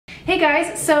Hey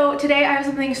guys, so today I have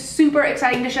something super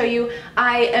exciting to show you.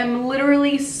 I am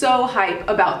literally so hype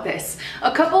about this.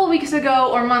 A couple of weeks ago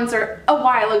or months or a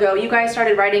while ago, you guys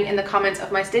started writing in the comments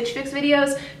of my Stitch Fix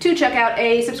videos to check out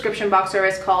a subscription box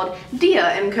service called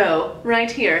Dia&Co right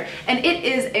here. And it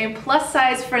is a plus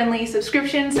size friendly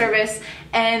subscription service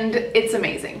and it's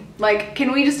amazing. Like,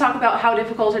 can we just talk about how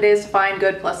difficult it is to find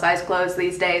good plus size clothes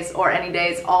these days, or any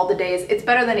days, all the days? It's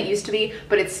better than it used to be,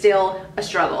 but it's still a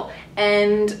struggle.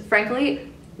 And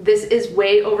frankly, this is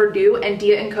way overdue and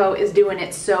Dia&Co is doing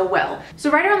it so well. So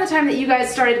right around the time that you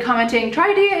guys started commenting,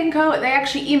 try Dia&Co, they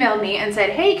actually emailed me and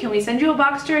said, hey, can we send you a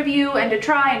box to review and to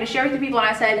try and to share with the people? And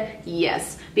I said,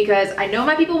 yes, because I know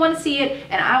my people want to see it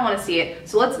and I want to see it,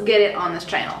 so let's get it on this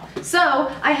channel.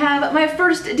 So I have my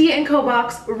first Dia&Co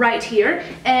box right here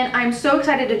and I'm so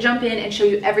excited to jump in and show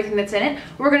you everything that's in it.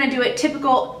 We're gonna do it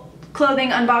typical clothing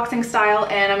unboxing style,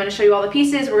 and I'm going to show you all the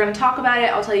pieces. We're going to talk about it.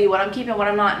 I'll tell you what I'm keeping, what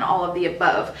I'm not, and all of the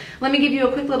above. Let me give you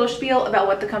a quick little spiel about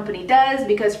what the company does,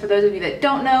 because for those of you that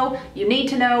don't know, you need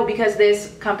to know, because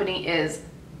this company is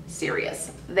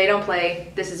serious. They don't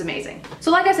play. This is amazing. So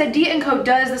like I said, Dia&Co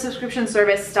does the subscription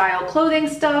service style clothing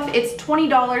stuff. It's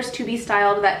 $20 to be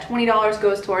styled. That $20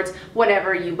 goes towards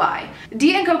whatever you buy.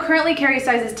 Dia&Co currently carries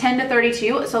sizes 10 to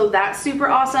 32, so that's super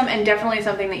awesome and definitely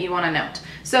something that you want to note.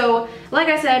 So like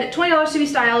I said, $20 to be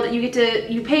styled.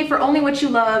 You pay for only what you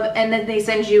love, and then they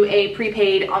send you a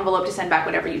prepaid envelope to send back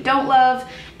whatever you don't love.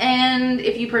 And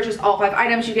if you purchase all 5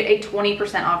 items, you get a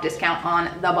 20% off discount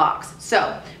on the box.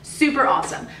 So super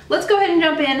awesome. Let's go ahead and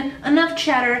jump in. Enough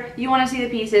chatter. You want to see the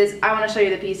pieces. I want to show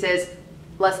you the pieces.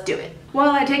 Let's do it.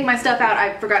 While I take my stuff out,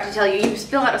 I forgot to tell you, you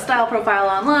fill out a style profile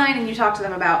online and you talk to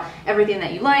them about everything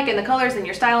that you like and the colors and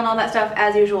your style and all that stuff.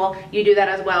 As usual, you do that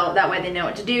as well. That way they know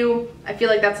what to do. I feel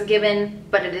like that's a given,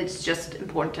 but it is just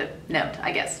important to note,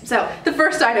 I guess. So the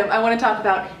first item I want to talk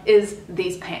about is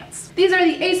these pants. These are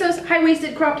the ASOS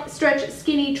high-waisted cropped stretch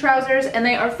skinny trousers, and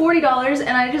they are $40,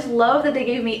 and I just love that they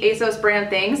gave me ASOS brand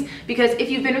things, because if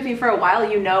you've been with me for a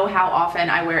while, you know how often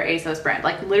I wear ASOS brand.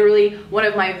 Like literally one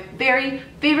of my very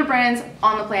favorite brands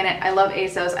on the planet. I love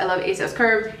ASOS. I love ASOS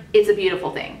Curve. It's a beautiful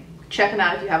thing. Check them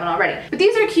out if you haven't already. But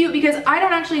these are cute because I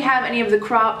don't actually have any of the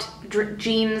cropped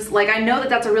jeans. Like, I know that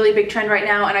that's a really big trend right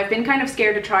now, and I've been kind of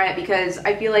scared to try it because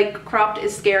I feel like cropped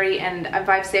is scary, and I'm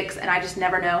 5'6", and I just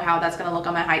never know how that's gonna look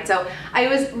on my height. So I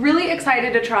was really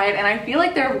excited to try it, and I feel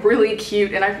like they're really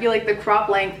cute, and I feel like the crop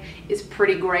length is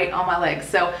pretty great on my legs.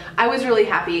 So I was really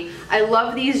happy. I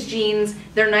love these jeans.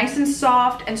 They're nice and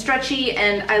soft and stretchy,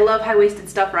 and I love high-waisted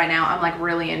stuff right now. I'm like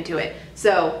really into it.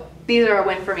 So these are a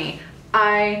win for me.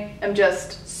 I am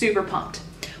just super pumped.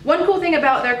 One cool thing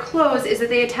about their clothes is that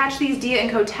they attach these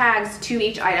Dia&Co tags to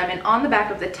each item, and on the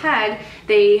back of the tag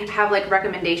they have like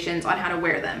recommendations on how to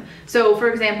wear them. So for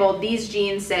example, these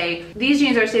jeans say, these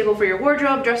jeans are stable for your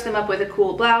wardrobe, dress them up with a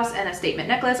cool blouse and a statement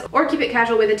necklace, or keep it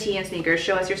casual with a tee and sneakers,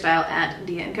 show us your style at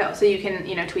Dia&Co. So you can,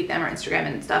 you know, tweet them or Instagram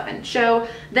and stuff and show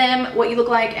them what you look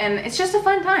like, and it's just a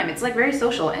fun time. It's like very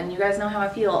social, and you guys know how I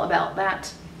feel about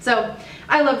that. So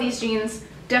I love these jeans.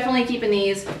 Definitely keeping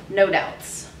these, no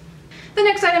doubts. The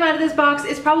next item out of this box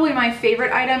is probably my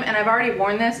favorite item, and I've already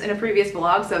worn this in a previous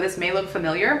vlog, so this may look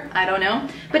familiar, I don't know.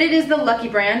 But it is the Lucky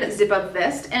brand zip-up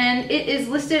vest, and it is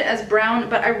listed as brown,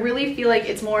 but I really feel like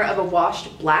it's more of a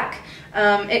washed black.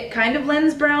 It kind of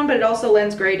lends brown, but it also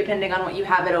lends gray depending on what you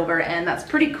have it over, and that's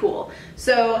pretty cool.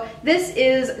 So this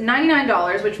is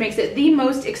 $99, which makes it the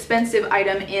most expensive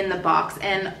item in the box,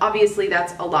 and obviously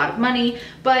that's a lot of money,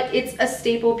 but it's a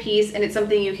staple piece and it's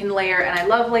something you can layer, and I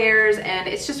love layers, and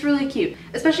it's just really cute.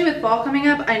 Especially with fall coming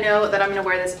up, I know that I'm gonna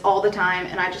wear this all the time,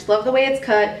 and I just love the way it's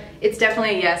cut. It's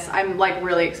definitely a yes. I'm like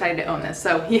really excited to own this,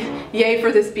 so yay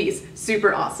for this piece.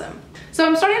 Super awesome. So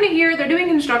I'm starting to hear they're doing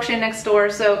construction next door,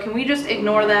 so can we just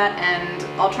ignore that, and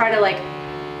I'll try to like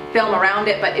film around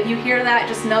it, but if you hear that,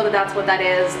 just know that that's what that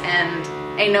is,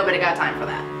 and ain't nobody got time for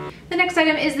that. The next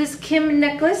item is this Kim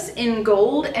necklace in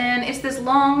gold, and it's this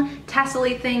long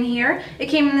tassel-y thing here. It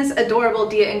came in this adorable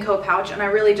Dia&Co pouch, and I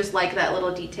really just like that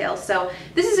little detail. So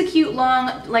this is a cute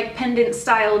long like pendant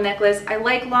style necklace. I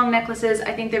like long necklaces.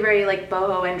 I think they're very like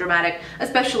boho and dramatic,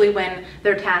 especially when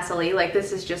they're tassel-y. Like,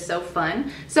 this is just so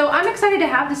fun. So I'm excited to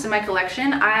have this in my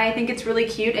collection. I think it's really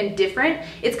cute and different.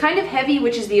 It's kind of heavy,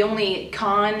 which is the only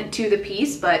con to the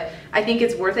piece, but I think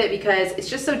it's worth it because it's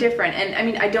just so different. And I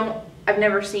mean, I've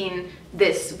never seen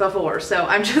this before, so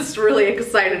I'm just really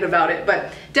excited about it,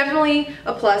 but definitely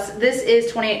a plus. This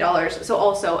is $28, so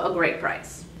also a great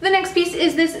price. The next piece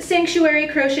is this Sanctuary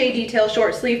crochet detail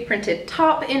short sleeve printed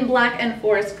top in black and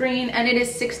forest green, and it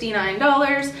is $69.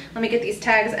 Let me get these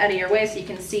tags out of your way so you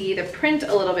can see the print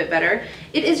a little bit better.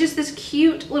 It is just this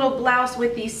cute little blouse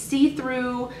with these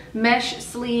see-through mesh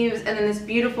sleeves and then this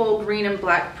beautiful green and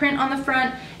black print on the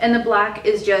front, and the black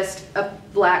is just a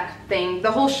black thing.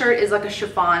 The whole shirt is like a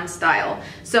chiffon style,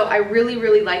 so I really,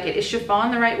 really like it. Is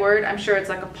chiffon the right word? I'm sure it's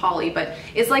like a poly, but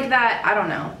it's like that, I don't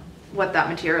know what that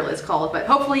material is called, but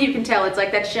hopefully you can tell it's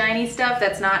like that shiny stuff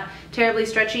that's not terribly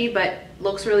stretchy but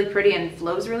looks really pretty and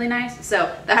flows really nice.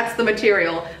 So that's the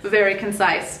material. Very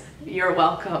concise. You're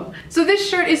welcome. So this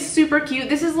shirt is super cute.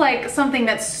 This is like something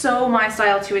that's so my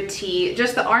style to a T.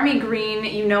 Just the army green,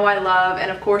 you know I love, and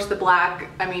of course the black,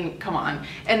 I mean, come on.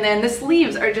 And then the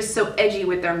sleeves are just so edgy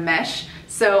with their mesh.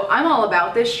 So I'm all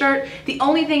about this shirt. The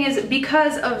only thing is,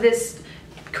 because of this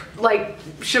like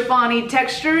chiffon-y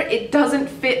texture, it doesn't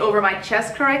fit over my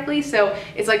chest correctly, so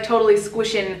it's like totally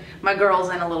squishing my girls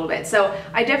in a little bit. So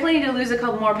I definitely need to lose a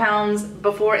couple more pounds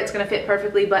before it's gonna fit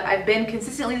perfectly, but I've been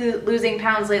consistently losing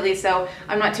pounds lately, so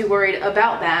I'm not too worried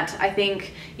about that. I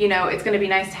think, you know, it's gonna be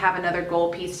nice to have another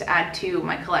gold piece to add to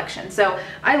my collection. So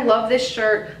I love this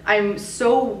shirt. I'm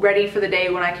so ready for the day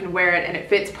when I can wear it and it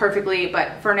fits perfectly,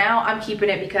 but for now I'm keeping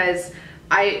it because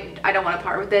I don't want to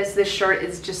part with this. This shirt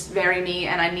is just very me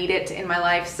and I need it in my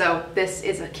life, so this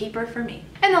is a keeper for me.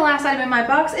 And the last item in my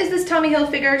box is this Tommy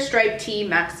Hilfiger striped tee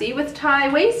maxi with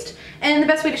tie waist. And the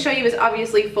best way to show you is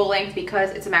obviously full length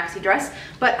because it's a maxi dress,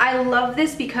 but I love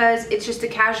this because it's just a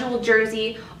casual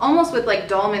jersey, almost with like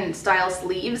dolman style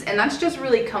sleeves, and that's just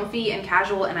really comfy and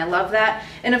casual, and I love that.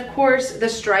 And of course, the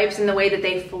stripes and the way that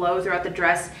they flow throughout the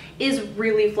dress is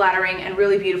really flattering and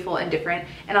really beautiful and different,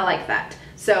 and I like that.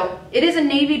 So it is a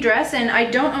navy dress, and I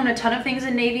don't own a ton of things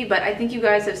in navy, but I think you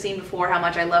guys have seen before how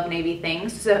much I love navy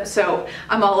things. So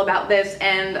I'm all about this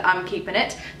and I'm keeping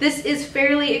it. This is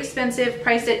fairly expensive,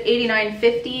 priced at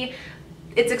 $89.50.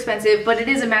 It's expensive, but it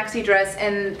is a maxi dress,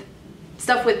 and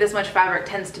stuff with this much fabric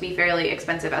tends to be fairly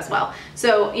expensive as well.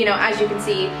 So, you know, as you can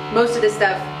see, most of this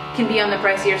stuff can be on the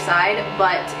pricier side,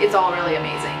 but it's all really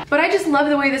amazing. But I just love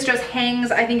the way this dress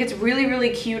hangs. I think it's really, really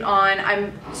cute on.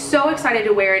 I'm so excited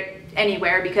to wear it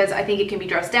anywhere because I think it can be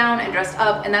dressed down and dressed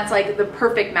up, and that's like the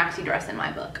perfect maxi dress in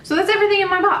my book. So that's everything in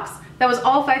my box. That was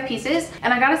all 5 pieces,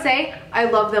 and I gotta say, I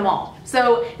love them all.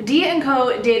 So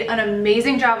Dia&Co did an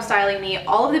amazing job styling me.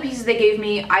 All of the pieces they gave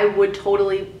me, I would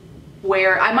totally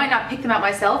wear. I might not pick them out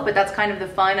myself, but that's kind of the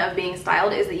fun of being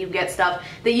styled, is that you get stuff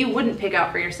that you wouldn't pick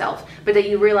out for yourself, but that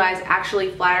you realize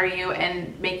actually flatter you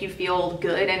and make you feel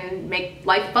good and make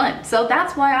life fun. So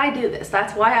that's why I do this.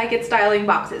 That's why I get styling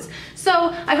boxes. So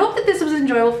I hope that this was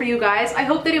enjoyable for you guys. I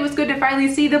hope that it was good to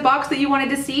finally see the box that you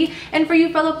wanted to see. And for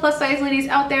you fellow plus size ladies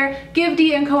out there, give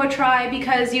Dia&Co a try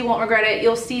because you won't regret it.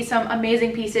 You'll see some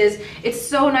amazing pieces. It's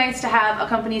so nice to have a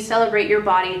company celebrate your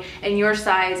body and your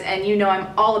size, and you know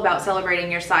I'm all about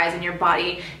celebrating your size and your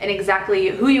body and exactly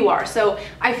who you are. So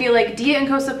I feel like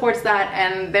Dia&Co supports that,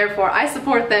 and therefore I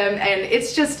support them, and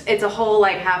it's a whole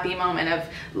like happy moment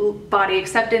of body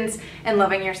acceptance and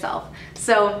loving yourself.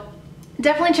 So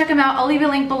definitely check them out. I'll leave a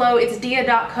link below. It's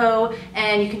Dia&Co,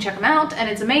 and you can check them out, and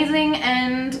it's amazing.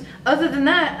 And other than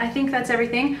that, I think that's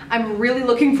everything. I'm really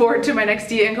looking forward to my next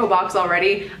Dia&Co box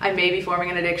already. I may be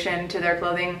forming an addiction to their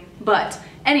clothing, but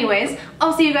anyways,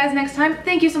 I'll see you guys next time.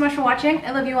 Thank you so much for watching.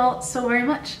 I love you all so very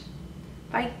much.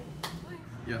 Bye.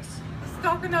 Yes.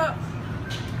 Stocking up.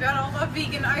 Got all my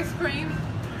vegan ice cream.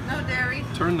 No dairy.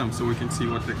 Turn them so we can see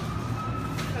what they...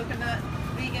 Coconut,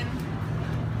 vegan,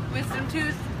 wisdom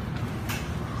tooth,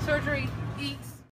 surgery.